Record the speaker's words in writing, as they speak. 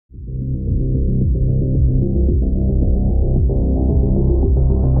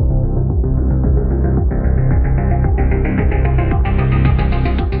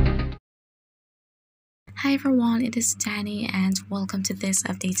everyone, it is Dani'i and welcome to this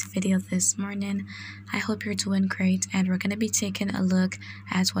update video this morning. I hope you're doing great, and we're going to be taking a look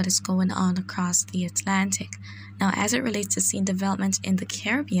at what is going on across the Atlantic. Now, as it relates to scene development in the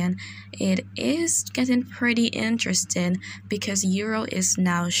Caribbean, it is getting pretty interesting because Euro is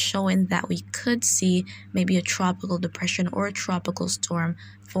now showing that we could see maybe a tropical depression or a tropical storm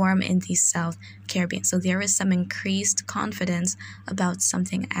form in the South Caribbean. So there is some increased confidence about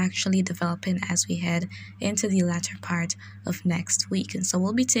something actually developing as we head into the latter part of next week. And so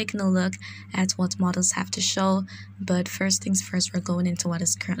we'll be taking a look at what models have to show. But first things first, we're going into what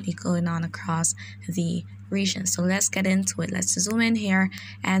is currently going on across the region. So let's get into it. Let's zoom in here,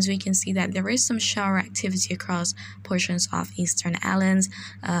 as we can see that there is some shower activity across portions of Eastern Islands,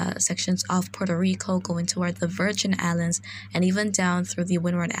 sections of Puerto Rico going toward the Virgin Islands, and even down through the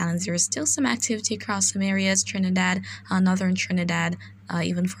Windward Islands. There is still some activity across some areas, Trinidad, northern Trinidad,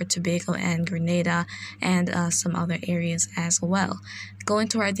 even for Tobago and Grenada, and some other areas as well. Going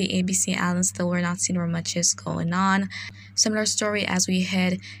toward the ABC Islands, though, we're not seeing where much is going on. Similar story as we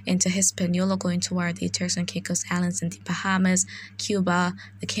head into Hispaniola, going toward the Turks and Caicos Islands and the Bahamas, Cuba,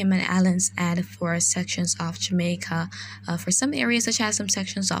 the Cayman Islands, and for sections of Jamaica. For some areas, such as some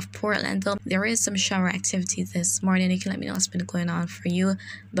sections of Portland, though, there is some shower activity this morning. You can let me know what's been going on for you,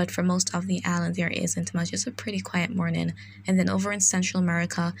 but for most of the island, there isn't much. It's a pretty quiet morning. And then over in Central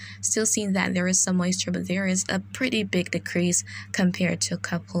America, still seeing that there is some moisture, but there is a pretty big decrease compared to a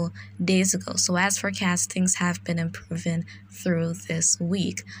couple days ago. So as forecast, things have been improving through this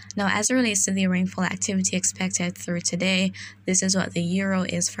week. Now, as it relates to the rainfall activity expected through today, this is what the Euro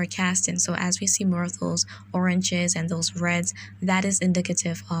is forecasting. So as we see more of those oranges and those reds, that is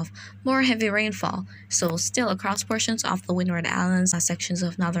indicative of more heavy rainfall. So still across portions of the Windward Islands, sections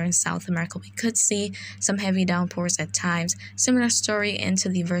of Northern South America, we could see some heavy downpours at times. Similar story into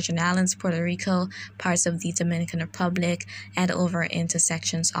the Virgin Islands, Puerto Rico, parts of the Dominican Republic, and over into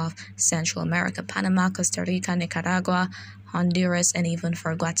sections of Central America, Panama, Costa Rica, Nicaragua, Honduras, and even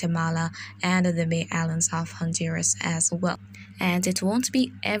for Guatemala and the Bay Islands of Honduras as well. And it won't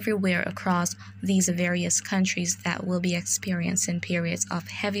be everywhere across these various countries that will be experiencing periods of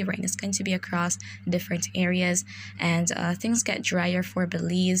heavy rain. It's going to be across different areas, and things get drier for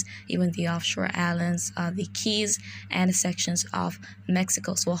Belize, even the offshore islands, the Keys, and sections of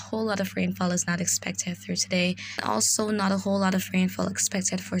Mexico. So a whole lot of rainfall is not expected through today. Also, not a whole lot of rainfall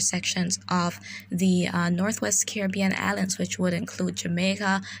expected for sections of the Northwest Caribbean islands, which would include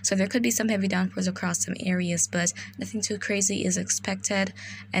Jamaica. So there could be some heavy downpours across some areas, but nothing too crazy is expected.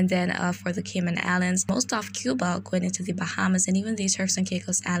 And then for the Cayman Islands, most of Cuba, going into the Bahamas, and even the Turks and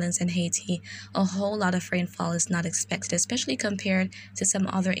Caicos Islands and Haiti, a whole lot of rainfall is not expected, especially compared to some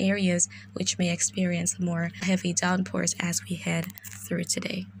other areas which may experience more heavy downpours as we head through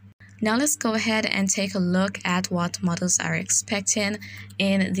today. Now let's go ahead and take a look at what models are expecting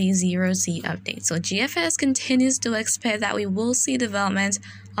in the 0Z update. So GFS continues to expect that we will see development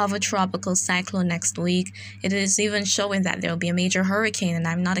of a tropical cyclone next week. It is even showing that there will be a major hurricane, and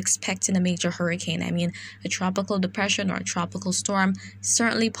I'm not expecting a major hurricane. I mean, a tropical depression or a tropical storm,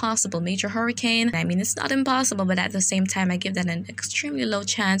 certainly possible. Major hurricane, I mean, it's not impossible, but at the same time, I give that an extremely low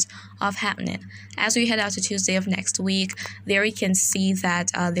chance of happening. As we head out to Tuesday of next week, there we can see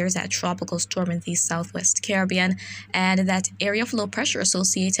that there's that tropical storm in the Southwest Caribbean, and that area of low pressure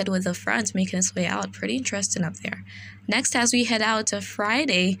associated with the front making its way out. Pretty interesting up there. Next, as we head out to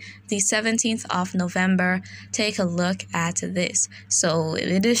Friday, the 17th of November, take a look at this. So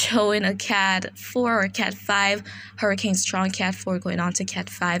it is showing a Cat 4 or Cat 5, hurricane strong Cat 4 going on to Cat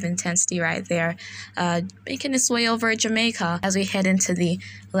 5 intensity right there, making its way over Jamaica as we head into the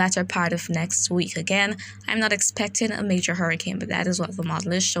latter part of next week. Again, I'm not expecting a major hurricane, but that is what the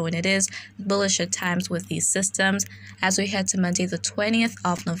model is showing. It is bullish at times with these systems. As we head to Monday, the 20th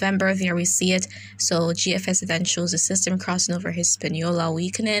of November, there we see it. So GFS then shows the system crossing over Hispaniola,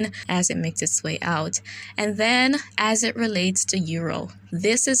 weakening as it makes its way out. And then as it relates to Euro,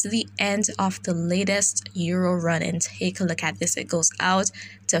 this is the end of the latest Euro run, and take a look at this. It goes out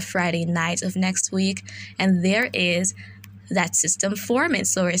to Friday night of next week, and there is that system forming.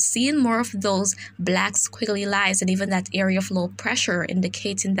 So we're seeing more of those black squiggly lines, and even that area of low pressure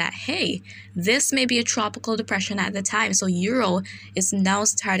indicating that, hey, this may be a tropical depression at the time. So Euro is now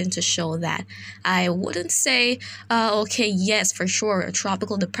starting to show that. I wouldn't say, okay, yes, for sure, a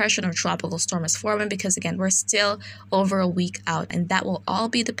tropical depression or tropical storm is forming, because again, we're still over a week out, and that will all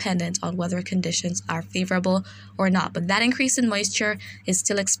be dependent on whether conditions are favorable or not. But that increase in moisture is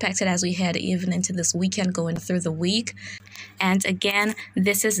still expected as we head even into this weekend going through the week. And again,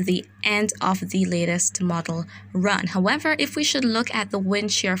 this is the end of the latest model run. However, if we should look at the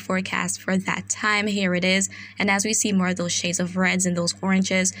wind shear forecast for that time, here it is. And as we see more of those shades of reds and those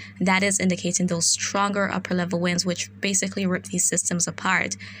oranges, that is indicating those stronger upper level winds, which basically rip these systems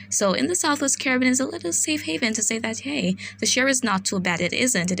apart. So in the Southwest Caribbean is a little safe haven to say that, hey, the shear is not too bad. It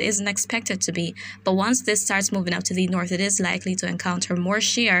isn't expected to be. But once this starts moving up to the north, it is likely to encounter more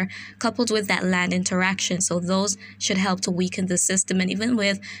shear coupled with that land interaction. So those should help to weaken the system. And even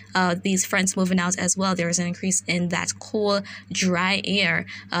with these fronts moving out as well, there is an increase in that cool, dry air,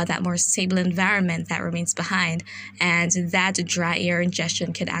 that more stable environment that remains behind. And that dry air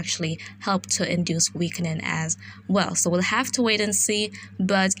ingestion could actually help to induce weakening as well. So we'll have to wait and see.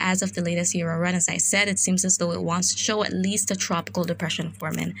 But as of the latest Euro run, as I said, it seems as though it wants to show at least a tropical depression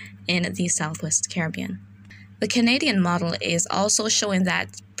forming in the Southwest Caribbean. The Canadian model is also showing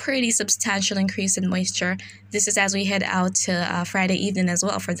that pretty substantial increase in moisture. This is as we head out to Friday evening as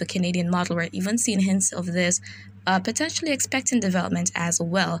well for the Canadian model. We're even seeing hints of this, potentially expecting development as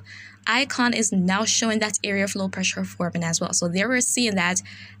well. Icon is now showing that area of low pressure forming as well. So there we're seeing that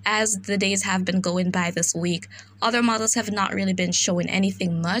as the days have been going by this week. Other models have not really been showing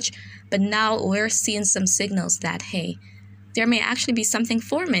anything much, but now we're seeing some signals that, hey, there may actually be something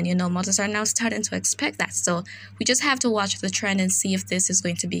forming. Models are now starting to expect that. So we just have to watch the trend and see if this is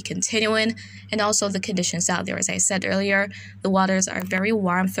going to be continuing. And also the conditions out there. As I said earlier, the waters are very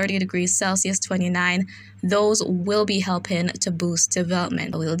warm, 30 degrees Celsius, 29. Those will be helping to boost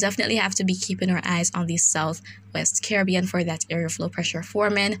development. We'll definitely have to be keeping our eyes on the Southwest Caribbean for that area of low pressure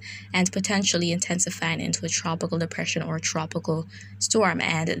forming and potentially intensifying into a tropical depression or tropical storm.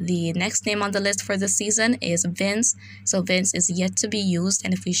 And the next name on the list for the season is Vince. So Vince is yet to be used,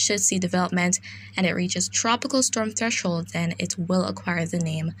 and if we should see development and it reaches tropical storm threshold, then it will acquire the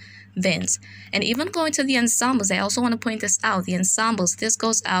name Vince. And even going to the ensembles, I also want to point this out. The ensembles, this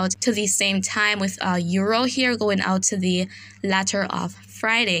goes out to the same time with Euro here going out to the latter of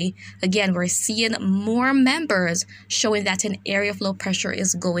Friday. Again, we're seeing more members showing that an area of low pressure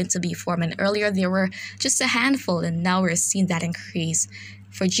is going to be forming. Earlier, there were just a handful, and now we're seeing that increase.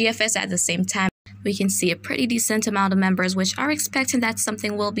 For GFS at the same time, we can see a pretty decent amount of members which are expecting that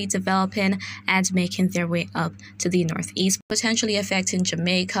something will be developing and making their way up to the northeast, potentially affecting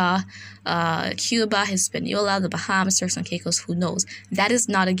Jamaica, Cuba, Hispaniola, the Bahamas, Turks and Caicos, who knows. That is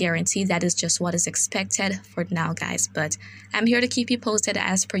not a guarantee. That is just what is expected for now, guys. But I'm here to keep you posted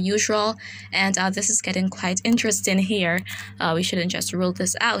as per usual, and this is getting quite interesting here. We shouldn't just rule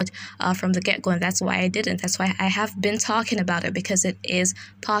this out from the get-go, and that's why I didn't. That's why I have been talking about it, because it is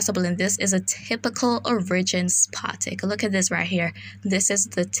possible, and this is a typical origin spot. Take a look at this right here. This is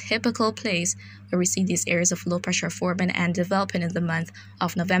the typical place where we see these areas of low pressure forming and developing in the month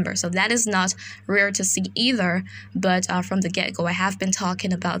of November. So that is not rare to see either, but from the get-go, I have been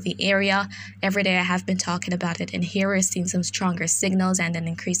talking about the area. Every day I have been talking about it, and here we're seeing some stronger signals and an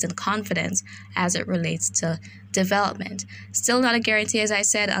increase in confidence as it relates to development. Still not a guarantee, as I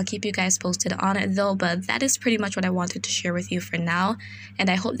said. I'll keep you guys posted on it though, but that is pretty much what I wanted to share with you for now, and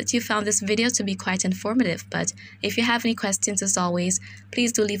I hope that you found this video to be quite informative. But if you have any questions, as always,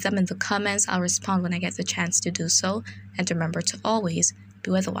 please do leave them in the comments. I'll respond when I get the chance to do so, and remember to always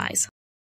be weatherwise.